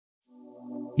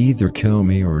Either kill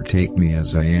me or take me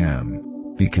as I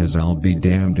am, because I'll be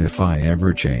damned if I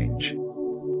ever change.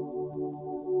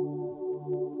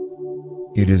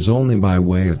 It is only by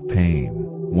way of pain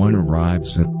one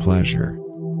arrives at pleasure.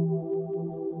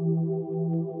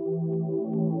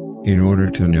 In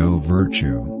order to know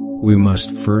virtue, we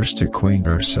must first acquaint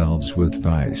ourselves with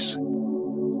vice.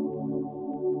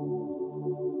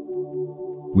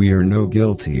 We are no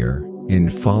guiltier, in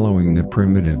following the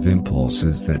primitive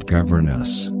impulses that govern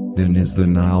us, than is the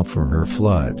Nile for her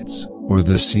floods, or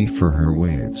the sea for her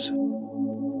waves.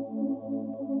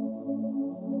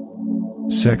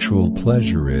 Sexual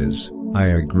pleasure is, I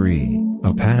agree,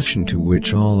 a passion to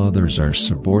which all others are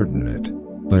subordinate,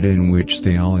 but in which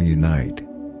they all unite.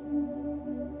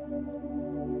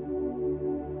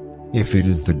 If it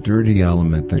is the dirty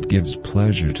element that gives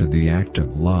pleasure to the act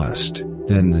of lust,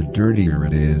 then the dirtier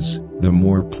it is, the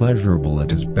more pleasurable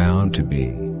it is bound to be.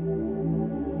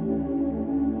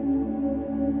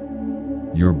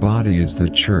 Your body is the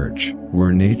church,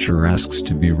 where nature asks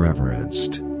to be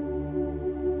reverenced.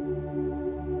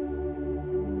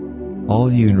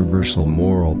 All universal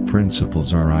moral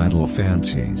principles are idle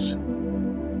fancies.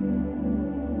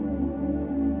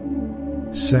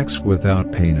 Sex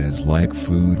without pain is like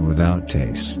food without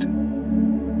taste.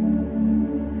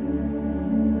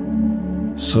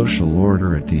 Social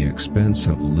order at the expense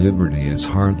of liberty is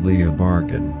hardly a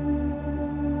bargain.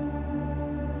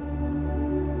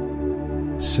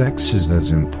 Sex is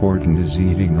as important as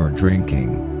eating or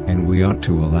drinking, and we ought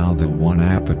to allow the one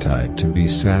appetite to be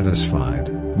satisfied,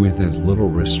 with as little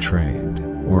restraint,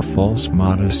 or false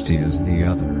modesty as the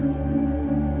other.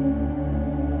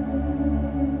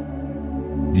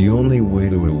 The only way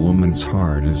to a woman's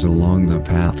heart is along the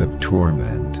path of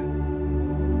torment.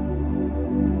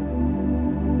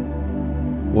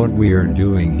 What we are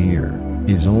doing here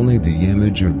is only the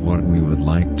image of what we would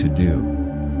like to do.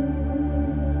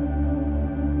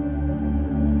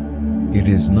 It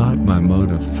is not my mode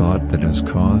of thought that has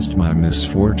caused my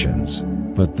misfortunes,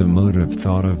 but the mode of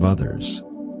thought of others.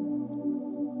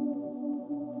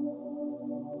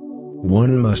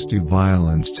 One must do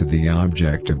violence to the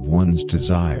object of one's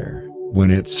desire.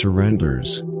 When it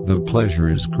surrenders, the pleasure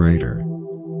is greater.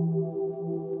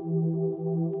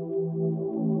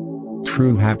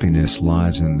 True happiness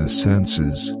lies in the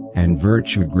senses, and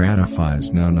virtue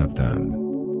gratifies none of them.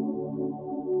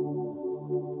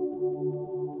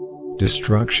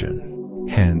 Destruction,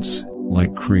 hence,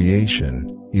 like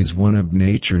creation, is one of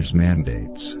nature's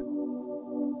mandates.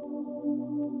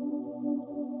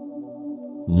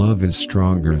 Love is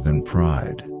stronger than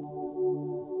pride.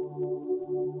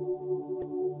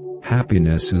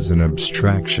 Happiness is an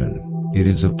abstraction, it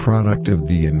is a product of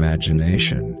the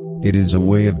imagination, it is a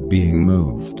way of being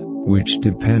moved, which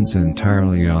depends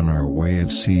entirely on our way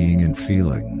of seeing and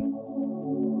feeling.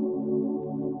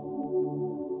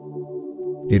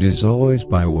 It is always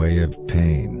by way of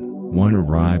pain one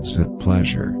arrives at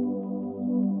pleasure.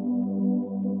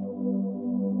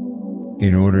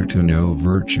 In order to know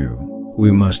virtue,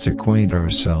 we must acquaint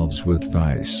ourselves with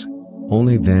vice.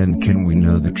 Only then can we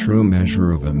know the true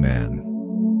measure of a man.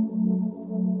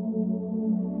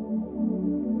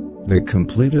 The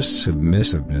completest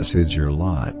submissiveness is your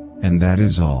lot, and that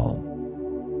is all.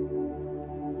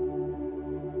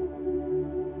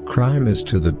 Crime is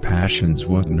to the passions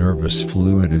what nervous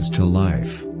fluid is to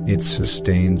life, it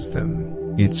sustains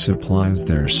them, it supplies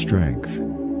their strength.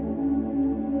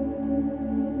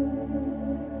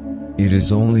 It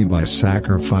is only by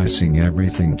sacrificing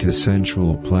everything to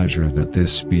sensual pleasure that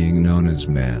this being known as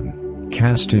man,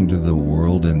 cast into the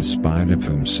world in spite of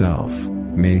himself,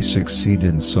 may succeed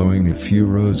in sowing a few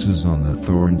roses on the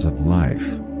thorns of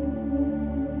life.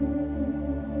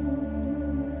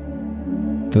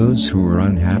 Those who are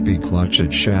unhappy clutch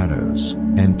at shadows,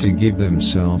 and to give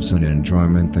themselves an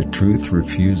enjoyment that truth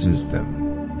refuses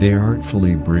them, they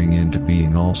artfully bring into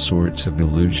being all sorts of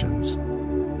illusions.